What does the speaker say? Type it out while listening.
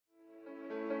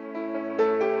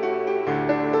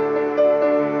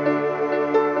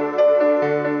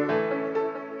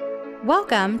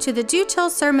Welcome to the Dutill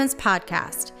Sermons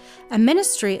Podcast, a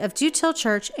ministry of Dutill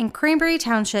Church in Cranberry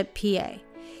Township, PA.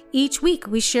 Each week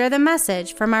we share the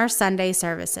message from our Sunday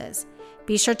services.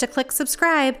 Be sure to click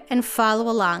subscribe and follow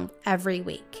along every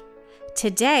week.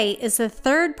 Today is the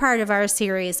third part of our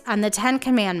series on the Ten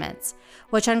Commandments,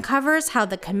 which uncovers how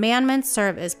the commandments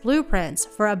serve as blueprints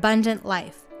for abundant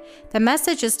life. The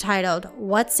message is titled,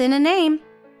 What's in a Name?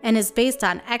 And is based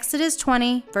on Exodus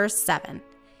 20, verse 7.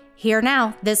 Hear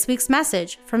now this week's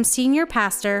message from Senior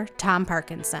Pastor Tom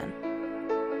Parkinson.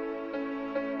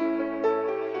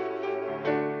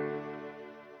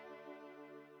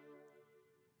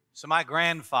 So my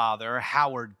grandfather,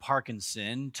 Howard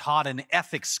Parkinson, taught an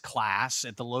ethics class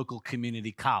at the local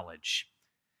community college.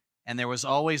 And there was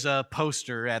always a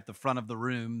poster at the front of the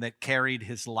room that carried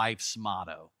his life's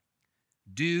motto,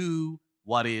 do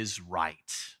what is right.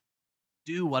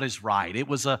 Do what is right. It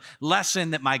was a lesson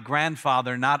that my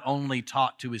grandfather not only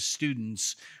taught to his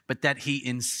students, but that he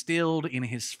instilled in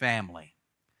his family.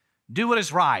 Do what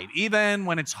is right, even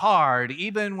when it's hard,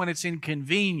 even when it's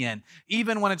inconvenient,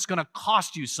 even when it's going to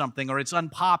cost you something or it's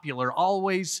unpopular.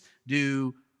 Always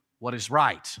do what is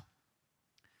right.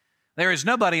 There is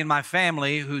nobody in my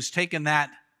family who's taken that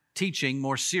teaching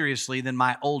more seriously than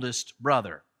my oldest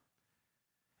brother.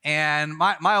 And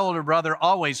my older brother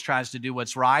always tries to do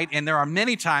what's right. And there are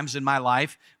many times in my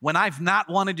life when I've not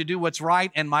wanted to do what's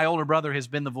right, and my older brother has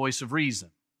been the voice of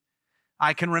reason.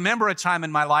 I can remember a time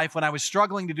in my life when I was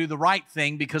struggling to do the right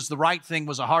thing because the right thing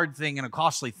was a hard thing and a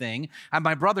costly thing. And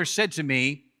my brother said to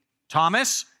me,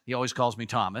 Thomas, he always calls me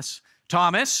Thomas,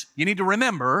 Thomas, you need to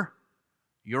remember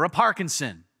you're a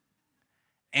Parkinson,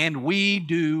 and we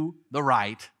do the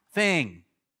right thing.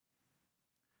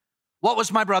 What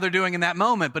was my brother doing in that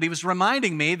moment? But he was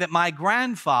reminding me that my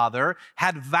grandfather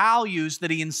had values that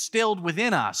he instilled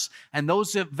within us, and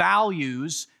those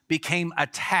values became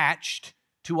attached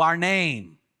to our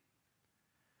name.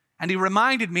 And he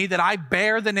reminded me that I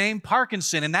bear the name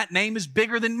Parkinson, and that name is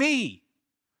bigger than me.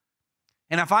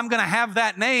 And if I'm going to have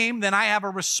that name, then I have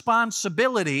a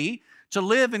responsibility to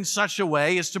live in such a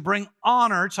way as to bring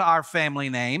honor to our family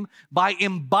name by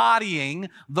embodying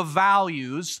the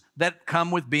values that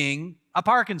come with being a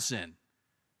Parkinson.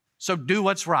 So do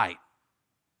what's right.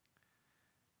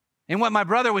 And what my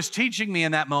brother was teaching me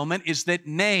in that moment is that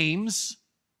names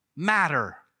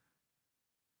matter.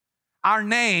 Our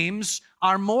names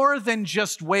are more than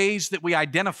just ways that we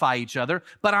identify each other,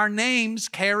 but our names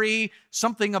carry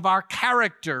something of our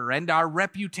character and our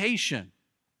reputation.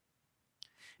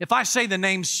 If I say the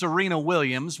name Serena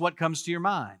Williams, what comes to your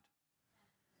mind?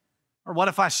 Or what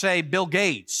if I say Bill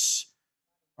Gates,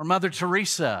 or Mother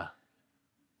Teresa,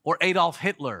 or Adolf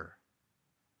Hitler?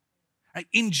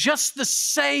 In just the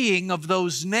saying of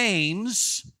those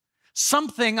names,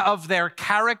 something of their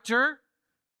character,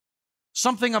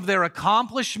 something of their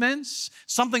accomplishments,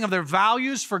 something of their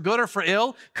values for good or for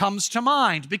ill comes to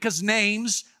mind because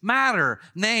names matter.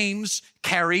 Names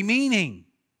carry meaning.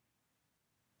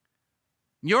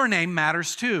 Your name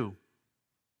matters too.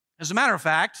 As a matter of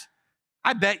fact,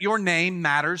 I bet your name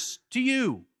matters to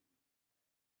you.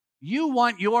 You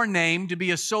want your name to be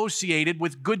associated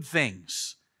with good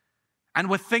things and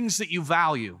with things that you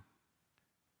value.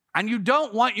 And you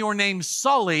don't want your name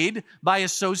sullied by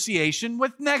association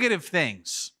with negative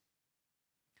things.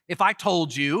 If I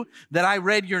told you that I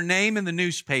read your name in the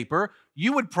newspaper,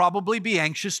 you would probably be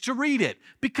anxious to read it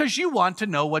because you want to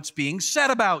know what's being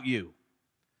said about you.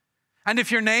 And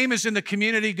if your name is in the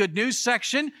community good news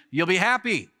section, you'll be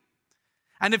happy.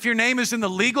 And if your name is in the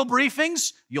legal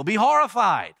briefings, you'll be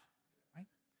horrified. Right?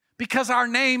 Because our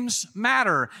names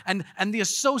matter, and the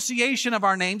association of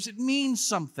our names, it means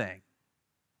something.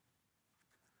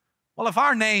 Well, if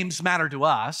our names matter to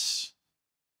us,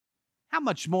 how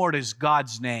much more does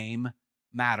God's name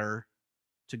matter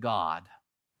to God?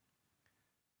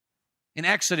 In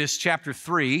Exodus chapter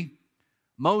 3,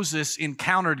 Moses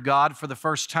encountered God for the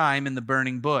first time in the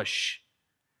burning bush.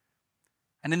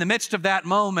 And in the midst of that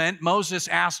moment, Moses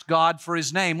asked God for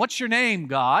his name. What's your name,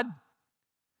 God?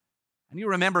 And you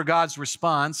remember God's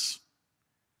response,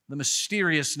 the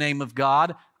mysterious name of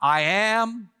God, I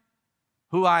am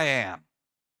who I am.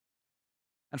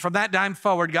 And from that time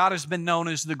forward, God has been known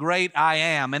as the great I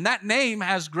am. And that name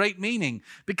has great meaning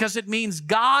because it means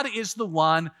God is the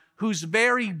one whose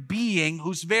very being,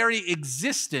 whose very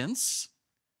existence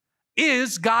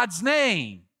is God's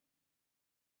name.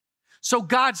 So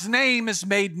God's name is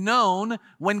made known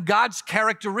when God's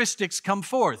characteristics come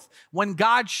forth. When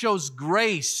God shows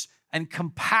grace and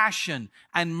compassion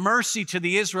and mercy to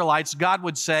the Israelites, God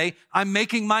would say, I'm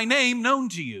making my name known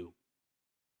to you.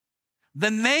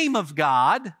 The name of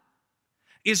God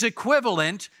is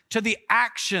equivalent to the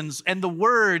actions and the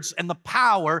words and the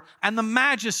power and the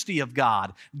majesty of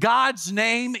God. God's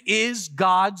name is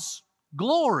God's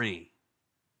glory.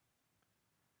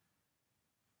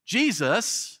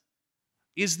 Jesus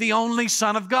is the only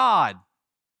Son of God.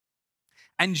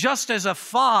 And just as a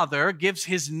father gives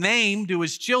his name to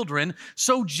his children,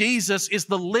 so Jesus is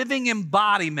the living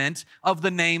embodiment of the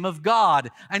name of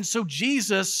God. And so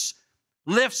Jesus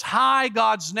lifts high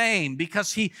God's name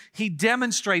because he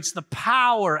demonstrates the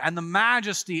power and the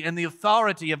majesty and the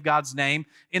authority of God's name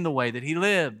in the way that he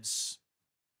lives.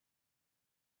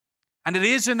 And it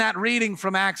is in that reading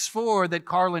from Acts 4 that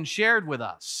Carlin shared with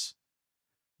us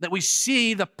that we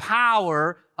see the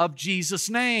power of Jesus'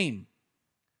 name.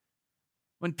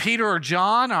 When Peter or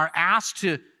John are asked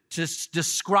to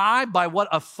describe by what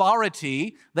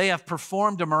authority they have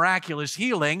performed a miraculous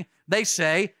healing, they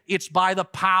say it's by the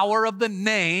power of the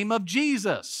name of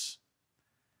Jesus.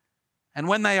 And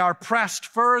when they are pressed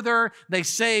further, they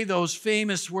say those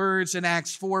famous words in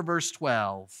Acts 4, verse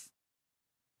 12.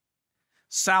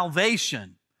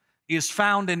 Salvation is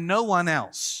found in no one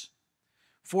else,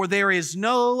 for there is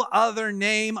no other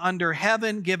name under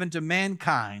heaven given to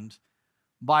mankind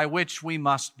by which we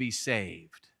must be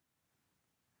saved.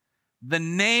 The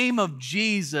name of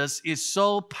Jesus is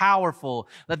so powerful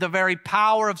that the very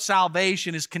power of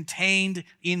salvation is contained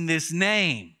in this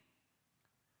name.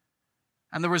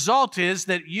 And the result is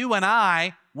that you and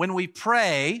I, when we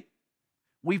pray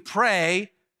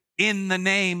in the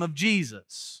name of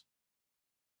Jesus.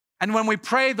 And when we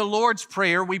pray the Lord's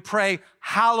Prayer, we pray,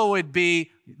 hallowed be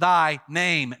thy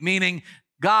name, meaning,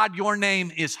 God, your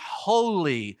name is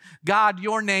holy. God,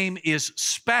 your name is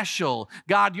special.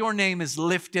 God, your name is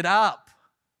lifted up.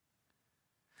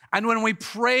 And when we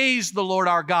praise the Lord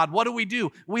our God, what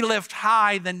do? We lift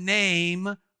high the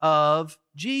name of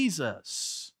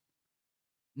Jesus.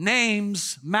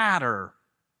 Names matter.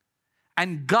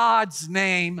 And God's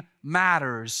name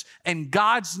matters. And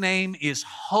God's name is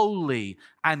holy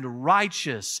and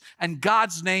righteous. And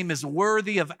God's name is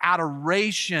worthy of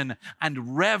adoration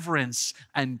and reverence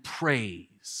and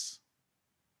praise.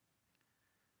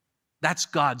 That's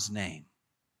God's name.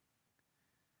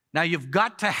 Now, you've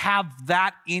got to have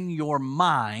that in your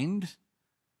mind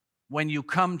when you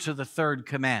come to the third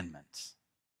commandment.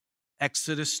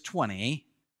 Exodus 20,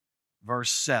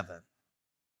 verse 7.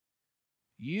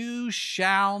 You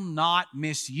shall not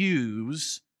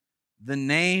misuse the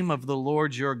name of the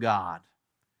Lord your God,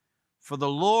 for the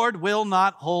Lord will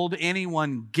not hold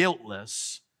anyone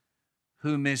guiltless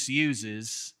who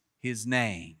misuses his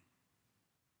name.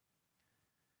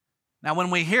 Now,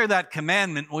 when we hear that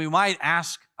commandment, we might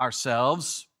ask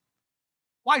ourselves,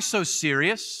 why so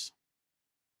serious?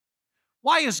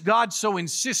 Why is God so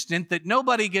insistent that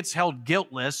nobody gets held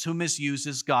guiltless who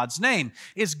misuses God's name?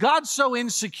 Is God so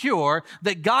insecure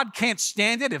that God can't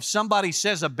stand it if somebody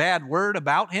says a bad word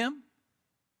about him?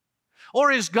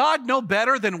 Or is God no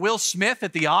better than Will Smith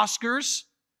at the Oscars?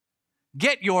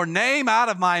 Get your name out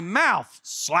of my mouth,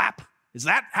 slap. Is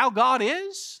that how God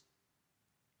is?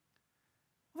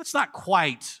 Well, that's not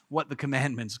quite what the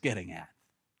commandment's getting at.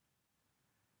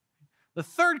 The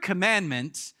third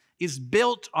commandment is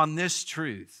built on this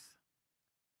truth,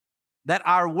 that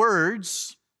our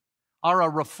words are a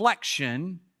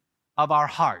reflection of our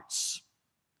hearts.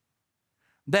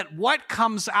 That what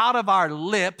comes out of our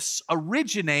lips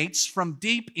originates from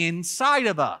deep inside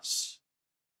of us.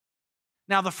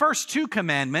 Now, the first two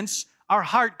commandments are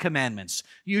heart commandments.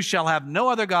 You shall have no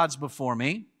other gods before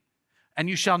me, and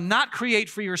you shall not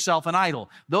create for yourself an idol.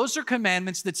 Those are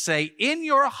commandments that say, in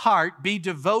your heart, be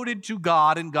devoted to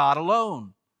God and God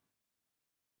alone.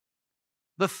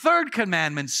 The third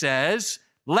commandment says,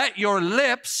 let your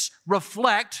lips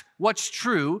reflect what's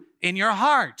true in your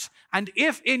heart. And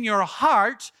if in your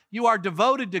heart you are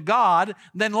devoted to God,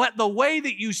 then let the way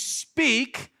that you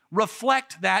speak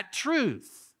reflect that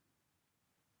truth.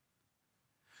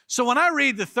 So when I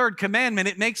read the third commandment,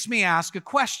 it makes me ask a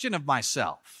question of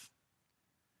myself.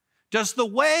 Does the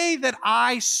way that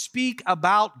I speak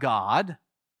about God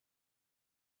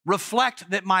reflect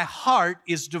that my heart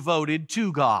is devoted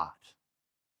to God?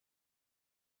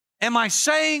 Am I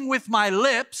saying with my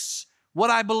lips what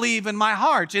I believe in my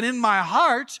heart? And in my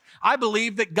heart, I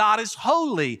believe that God is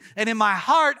holy. And in my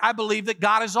heart, I believe that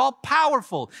God is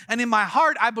all-powerful. And in my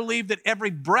heart, I believe that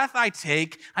every breath I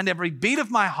take and every beat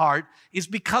of my heart is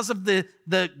because of the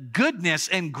goodness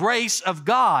and grace of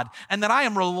God, and that I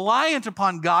am reliant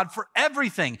upon God for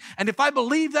everything. And if I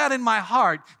believe that in my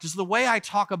heart, does the way I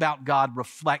talk about God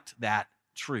reflect that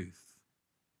truth?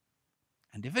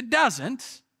 And if it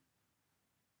doesn't,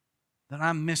 then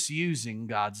I'm misusing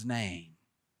God's name.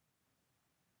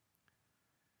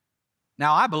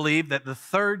 Now, I believe that the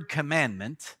third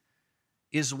commandment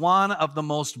is one of the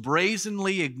most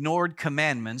brazenly ignored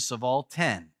commandments of all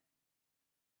 10.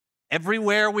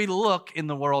 Everywhere we look in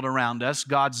the world around us,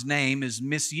 God's name is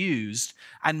misused,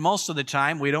 and most of the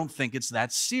time we don't think it's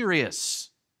that serious.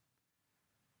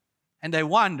 And I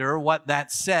wonder what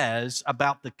that says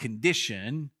about the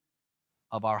condition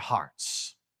of our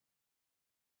hearts.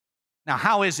 Now,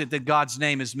 how is it that God's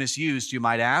name is misused, you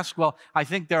might ask? Well, I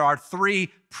think there are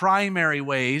three primary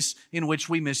ways in which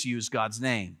we misuse God's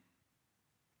name.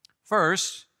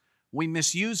 First, we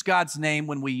misuse God's name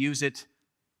when we use it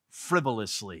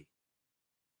frivolously.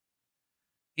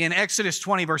 In Exodus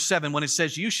 20, verse 7, when it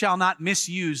says, "You shall not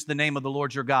misuse the name of the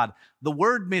Lord your God," the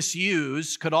word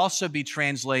misuse could also be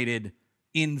translated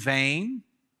in vain,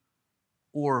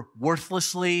 or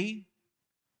worthlessly,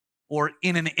 or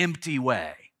in an empty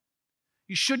way.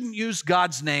 You shouldn't use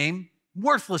God's name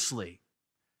worthlessly,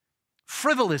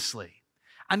 frivolously.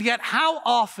 And yet, how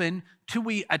often do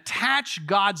we attach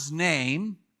God's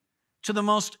name to the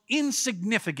most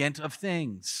insignificant of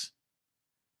things?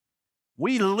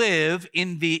 We live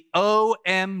in the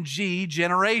OMG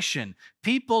generation.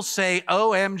 People say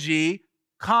OMG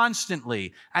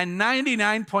constantly, and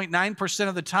 99.9%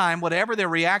 of the time, whatever they're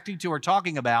reacting to or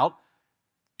talking about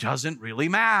doesn't really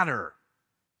matter.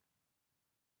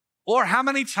 Or how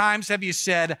many times have you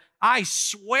said, "I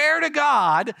swear to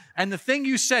God," and the thing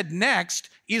you said next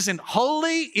isn't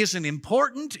holy, isn't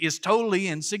important, is totally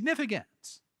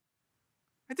insignificant?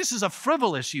 This is a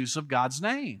frivolous use of God's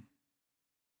name.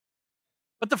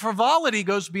 But the frivolity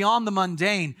goes beyond the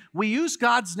mundane. We use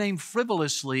God's name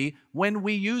frivolously when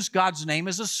we use God's name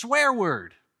as a swear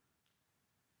word.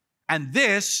 And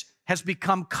this has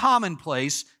become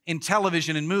commonplace in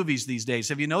television and movies these days.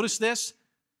 Have you noticed this?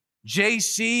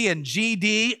 JC and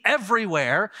GD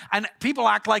everywhere, and people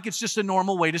act like it's just a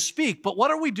normal way to speak. But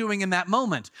what are we doing in that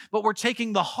moment? But we're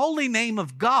taking the holy name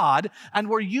of God and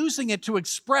we're using it to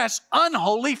express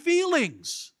unholy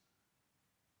feelings.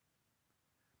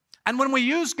 And when we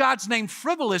use God's name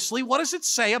frivolously, what does it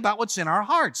say about what's in our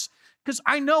hearts? Because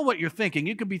I know what you're thinking.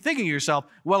 You could be thinking to yourself,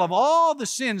 well, of all the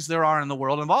sins there are in the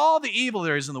world, of all the evil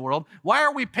there is in the world, why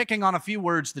are we picking on a few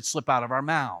words that slip out of our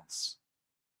mouths?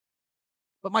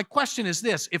 But my question is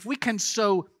this: if we can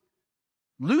so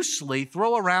loosely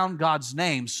throw around God's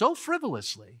name so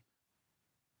frivolously,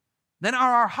 then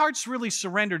are our hearts really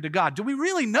surrendered to God? Do we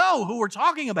really know who we're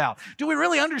talking about? Do we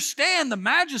really understand the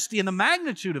majesty and the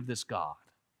magnitude of this God?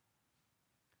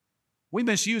 We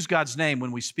misuse God's name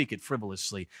when we speak it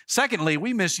frivolously. Secondly,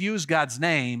 we misuse God's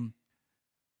name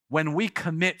when we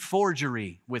commit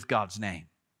forgery with God's name.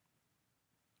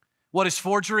 What is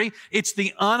forgery? It's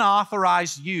the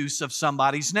unauthorized use of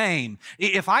somebody's name.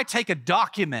 If I take a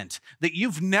document that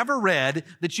you've never read,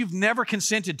 that you've never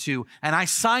consented to, and I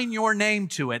sign your name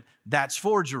to it, that's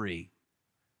forgery.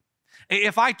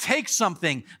 If I take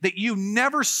something that you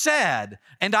never said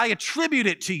and I attribute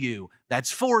it to you,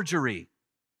 that's forgery.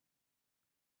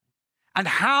 And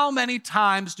how many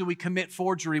times do we commit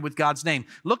forgery with God's name?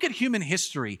 Look at human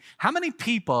history. How many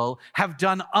people have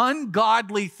done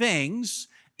ungodly things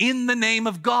in the name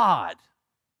of God?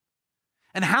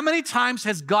 And how many times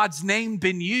has God's name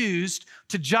been used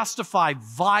to justify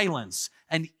violence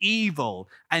and evil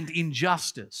and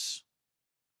injustice?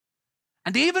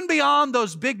 And even beyond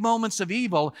those big moments of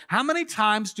evil, how many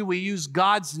times do we use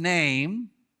God's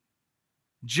name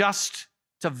just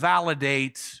to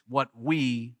validate what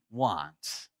we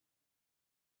want?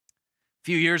 A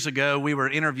few years ago, we were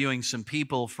interviewing some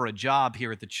people for a job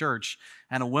here at the church,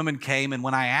 and a woman came, and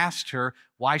when I asked her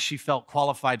why she felt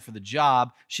qualified for the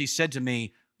job, she said to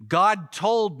me, "God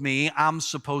told me I'm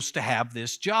supposed to have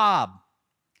this job."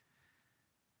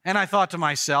 And I thought to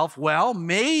myself, well,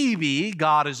 maybe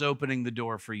God is opening the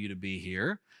door for you to be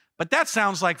here, but that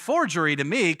sounds like forgery to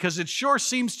me, because it sure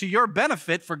seems to your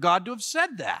benefit for God to have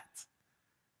said that.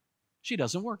 She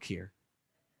doesn't work here,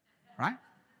 right?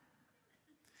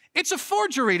 It's a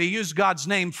forgery to use God's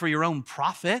name for your own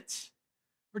profit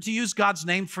or to use God's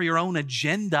name for your own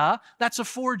agenda. That's a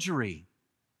forgery.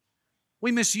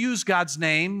 We misuse God's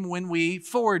name when we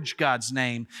forge God's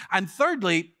name. And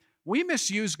thirdly, we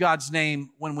misuse God's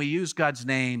name when we use God's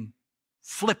name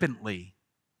flippantly.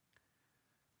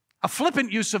 A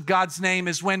flippant use of God's name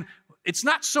is when it's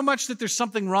not so much that there's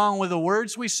something wrong with the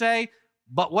words we say,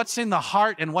 but what's in the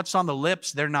heart and what's on the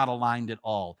lips, they're not aligned at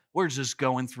all. We're just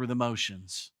going through the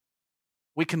motions.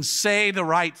 We can say the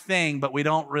right thing, but we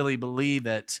don't really believe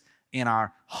it in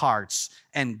our hearts.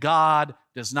 And God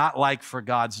does not like for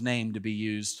God's name to be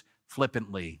used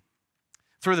flippantly.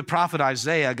 Through the prophet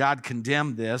Isaiah, God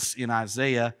condemned this in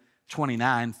Isaiah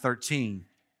 29:13.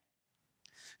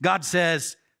 God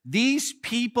says, these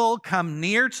people come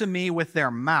near to me with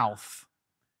their mouth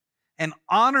and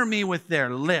honor me with their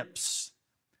lips,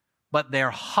 but their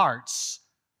hearts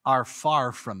are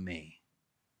far from me.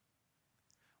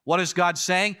 What is God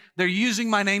saying? They're using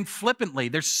my name flippantly.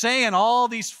 They're saying all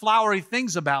these flowery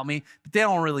things about me, but they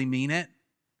don't really mean it.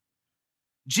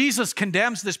 Jesus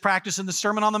condemns this practice in the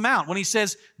Sermon on the Mount when he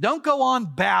says, don't go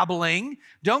on babbling.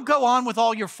 Don't go on with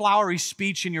all your flowery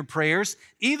speech and your prayers.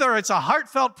 Either it's a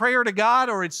heartfelt prayer to God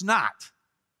or it's not.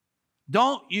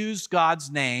 Don't use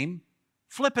God's name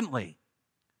flippantly.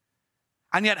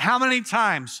 And yet, how many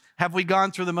times have we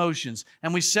gone through the motions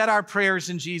and we said our prayers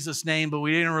in Jesus' name, but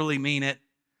we didn't really mean it?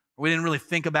 We didn't really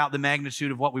think about the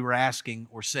magnitude of what we were asking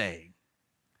or saying.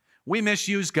 We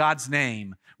misuse God's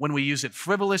name when we use it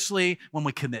frivolously, when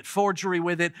we commit forgery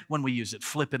with it, when we use it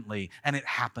flippantly, and it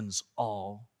happens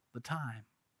all the time.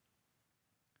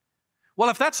 Well,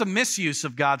 if that's a misuse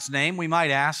of God's name, we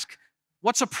might ask,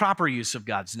 what's a proper use of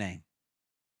God's name?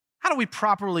 How do we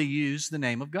properly use the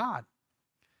name of God?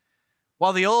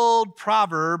 Well, the old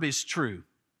proverb is true.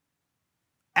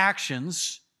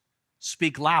 Actions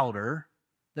speak louder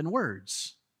than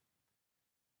words.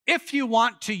 If you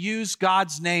want to use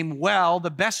God's name well,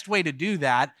 the best way to do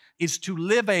that is to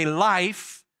live a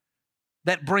life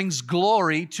that brings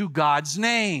glory to God's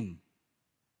name.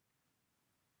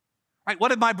 Right? What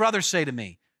did my brother say to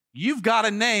me? You've got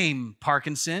a name,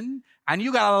 Parkinson, and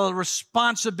you got a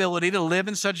responsibility to live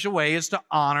in such a way as to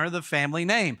honor the family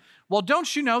name. Well,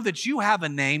 don't you know that you have a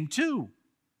name too?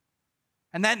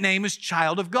 And that name is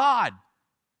child of God.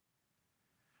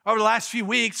 Over the last few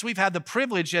weeks, we've had the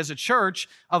privilege as a church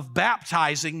of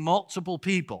baptizing multiple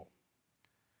people.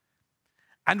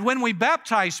 And when we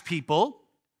baptize people,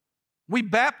 we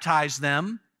baptize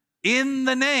them in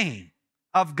the name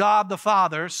of God the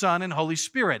Father, Son, and Holy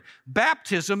Spirit.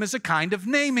 Baptism is a kind of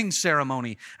naming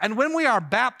ceremony. And when we are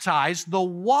baptized, the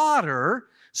water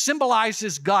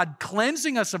symbolizes God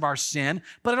cleansing us of our sin,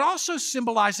 but it also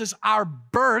symbolizes our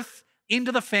birth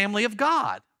into the family of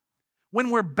God. When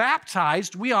we're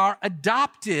baptized, we are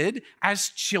adopted as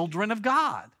children of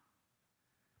God.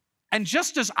 And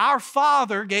just as our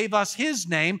Father gave us His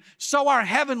name, so our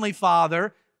Heavenly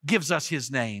Father gives us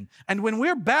His name. And when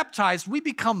we're baptized, we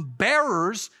become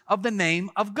bearers of the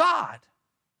name of God.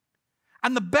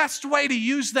 And the best way to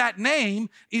use that name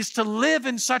is to live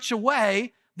in such a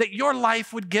way that your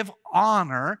life would give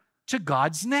honor to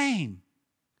God's name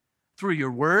through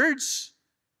your words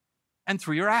and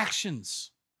through your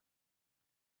actions.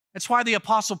 That's why the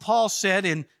Apostle Paul said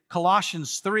in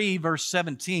Colossians 3, verse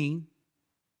 17,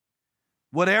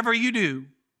 whatever you do,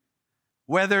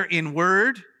 whether in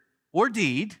word or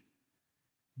deed,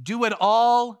 do it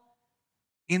all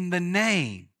in the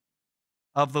name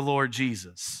of the Lord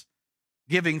Jesus,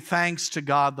 giving thanks to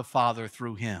God the Father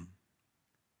through Him.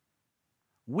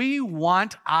 We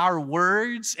want our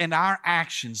words and our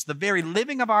actions, the very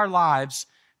living of our lives,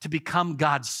 to become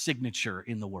God's signature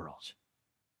in the world.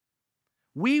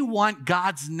 We want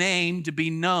God's name to be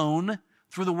known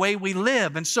through the way we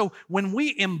live. And so when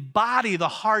we embody the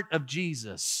heart of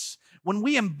Jesus, when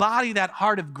we embody that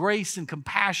heart of grace and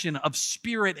compassion, of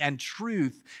spirit and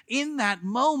truth, in that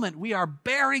moment we are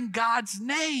bearing God's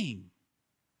name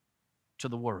to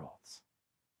the world.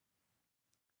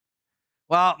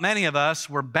 Well, many of us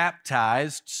were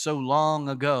baptized so long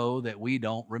ago that we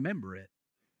don't remember it.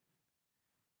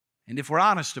 And if we're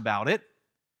honest about it,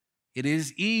 it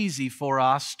is easy for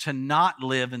us to not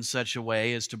live in such a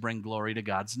way as to bring glory to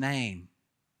God's name.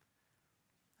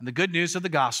 And the good news of the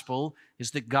gospel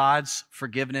is that God's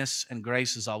forgiveness and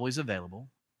grace is always available,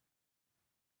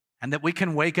 and that we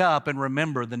can wake up and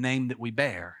remember the name that we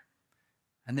bear,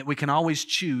 and that we can always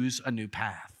choose a new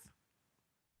path.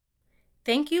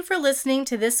 Thank you for listening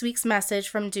to this week's message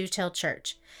from Dewtail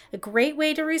Church. A great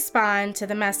way to respond to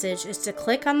the message is to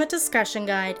click on the discussion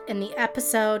guide in the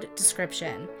episode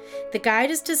description. The guide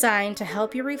is designed to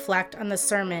help you reflect on the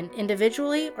sermon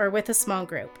individually or with a small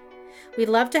group. We'd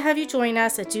love to have you join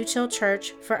us at Dewtail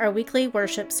Church for our weekly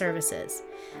worship services.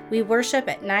 We worship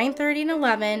at 9:30 and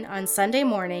 11 on Sunday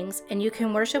mornings, and you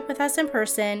can worship with us in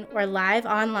person or live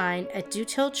online at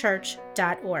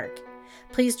dewtailchurch.org.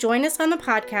 Please join us on the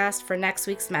podcast for next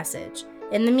week's message.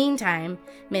 In the meantime,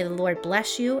 may the Lord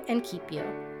bless you and keep you.